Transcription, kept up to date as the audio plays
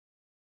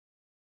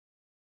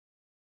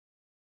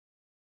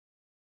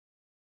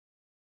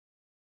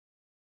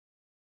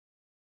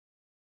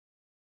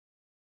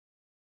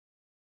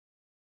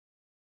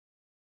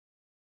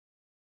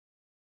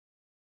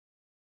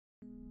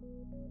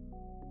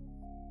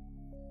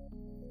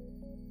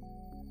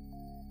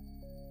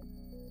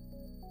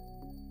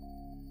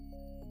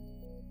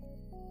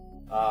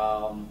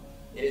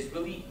It is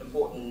really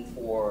important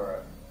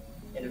for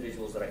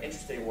individuals that are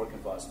interested in working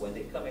for us, when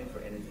they come in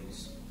for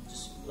interviews,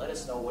 just let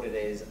us know what it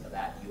is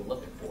that you're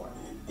looking for.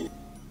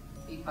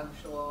 Be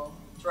punctual,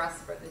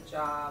 dress for the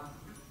job.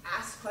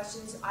 Ask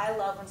questions. I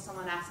love when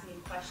someone asks me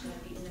a question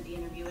at the end of the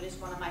interview. It is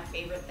one of my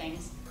favorite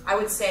things. I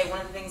would say one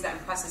of the things that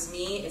impresses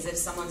me is if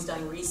someone's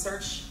done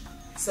research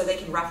so they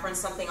can reference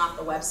something off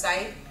the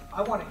website.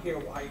 I want to hear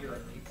why you're a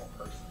people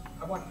person.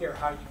 I want to hear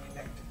how you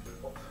connect to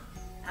people.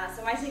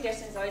 So my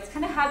suggestion is always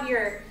kind of have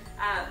your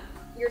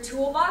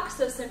toolbox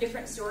of some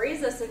different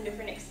stories, of some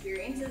different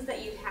experiences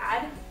that you've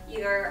had,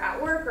 either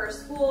at work or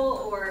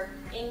school or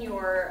in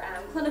your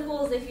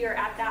clinicals if you're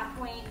at that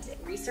point.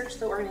 Research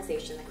the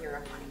organization that you're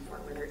applying for,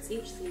 whether it's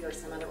CHC or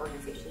some other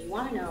organization. You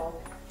want to know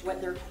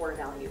what their core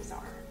values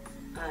are,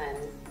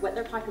 what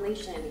their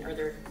population or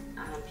their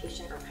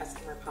patient or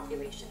customer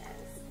population is.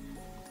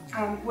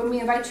 When we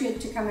invite you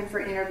to come in for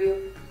an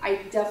interview, I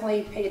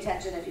definitely pay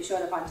attention if you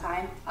showed up on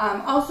time.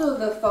 Also,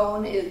 the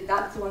phone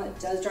that's the one that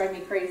does drive me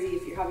crazy.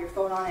 If you have your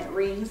phone on, it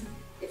rings.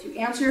 If you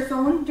answer your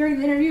phone during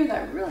the interview,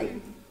 that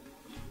really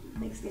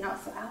makes me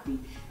not so happy.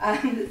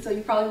 So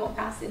you probably won't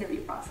pass the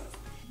interview process.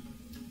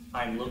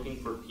 I'm looking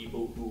for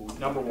people who,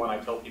 number one, I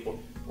tell people,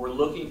 we're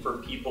looking for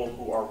people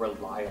who are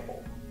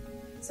reliable.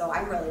 So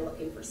I'm really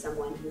looking for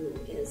someone who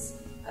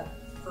is a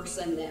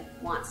person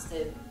that wants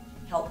to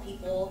help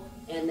people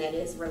and that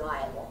is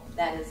reliable.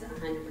 That is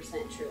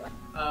 100% true.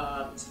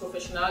 It's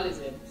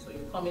professionalism. So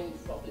you come in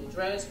properly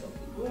dressed,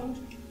 properly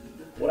groomed.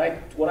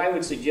 What I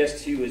would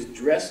suggest to you is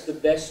dress the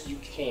best you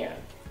can.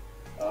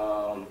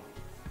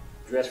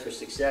 Dress for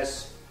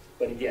success,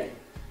 but again,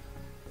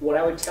 what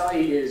I would tell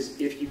you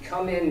is if you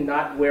come in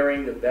not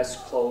wearing the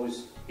best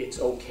clothes, it's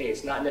okay.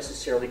 It's not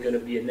necessarily going to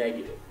be a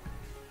negative.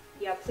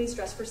 Yeah, please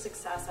dress for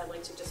success. I'd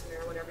like to just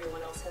mirror what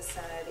everyone else has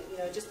said. You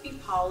know, just be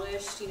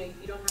polished. You know,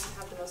 you don't have to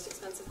have the most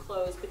expensive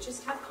clothes, but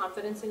just have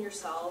confidence in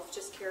yourself.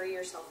 Just carry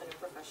yourself in a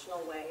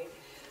professional way.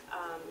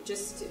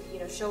 Just, you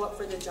know, show up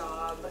for the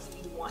job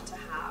you want to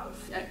have.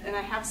 And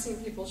I have seen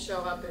people show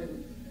up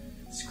in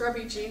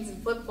scrubby jeans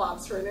and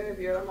flip-flops for an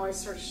interview, and I'm always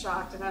sort of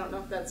shocked, and I don't know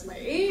if that's my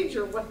age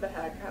or what the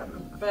heck.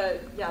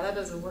 But yeah, that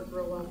doesn't work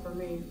real well for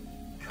me.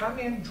 Come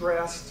in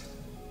dressed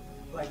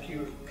like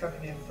you're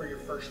coming in for your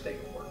first day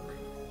of work.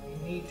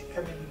 You need to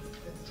come in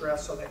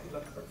dressed so that you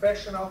look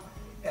professional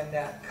and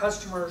that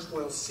customers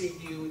will see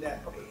you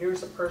that, okay,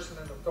 here's a person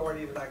in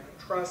authority that I can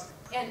trust.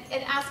 And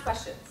ask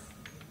questions.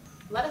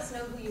 Let us know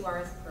who you are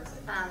as a person.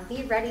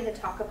 Be ready to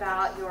talk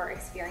about your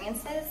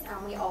experiences.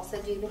 We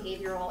also do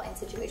behavioral and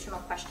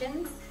situational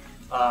questions.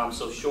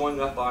 So showing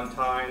up on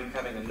time,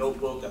 having a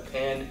notebook, a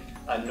pen,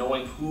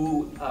 knowing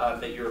who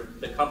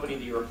the company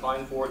that you're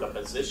applying for, the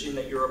position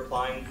that you're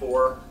applying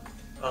for,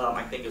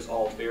 I think is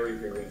all very,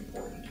 very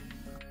important.